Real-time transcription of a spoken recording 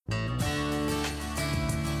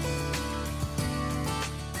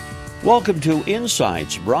Welcome to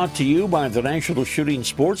Insights, brought to you by the National Shooting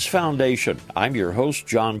Sports Foundation. I'm your host,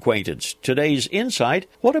 John Quaintance. Today's Insight,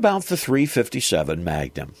 what about the .357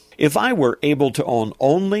 Magnum? If I were able to own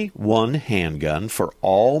only one handgun for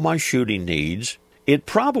all my shooting needs, it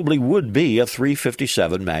probably would be a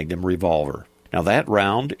 .357 Magnum revolver. Now that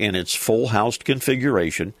round, in its full-housed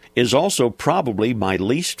configuration, is also probably my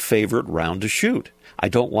least favorite round to shoot. I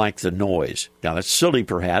don't like the noise. Now that's silly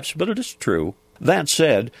perhaps, but it is true. That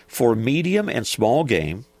said, for medium and small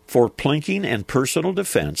game, for plinking and personal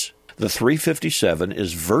defense, the .357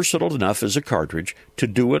 is versatile enough as a cartridge to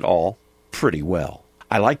do it all pretty well.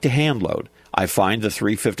 I like to hand load. I find the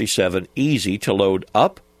 .357 easy to load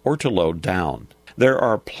up or to load down. There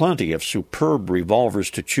are plenty of superb revolvers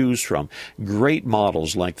to choose from, great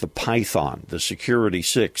models like the Python, the Security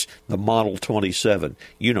 6, the Model 27,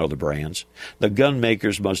 you know the brands. The gun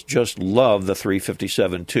makers must just love the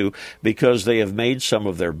 .357 too, because they have made some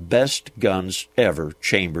of their best guns ever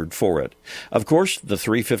chambered for it. Of course, the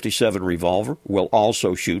 .357 revolver will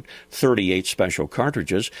also shoot 38 special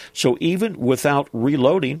cartridges, so even without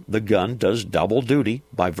reloading, the gun does double duty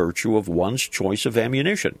by virtue of one's choice of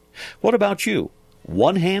ammunition. What about you?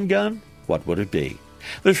 One handgun? What would it be?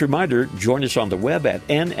 This reminder, join us on the web at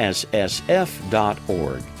nssf.org.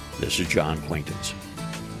 This is John Quaintance.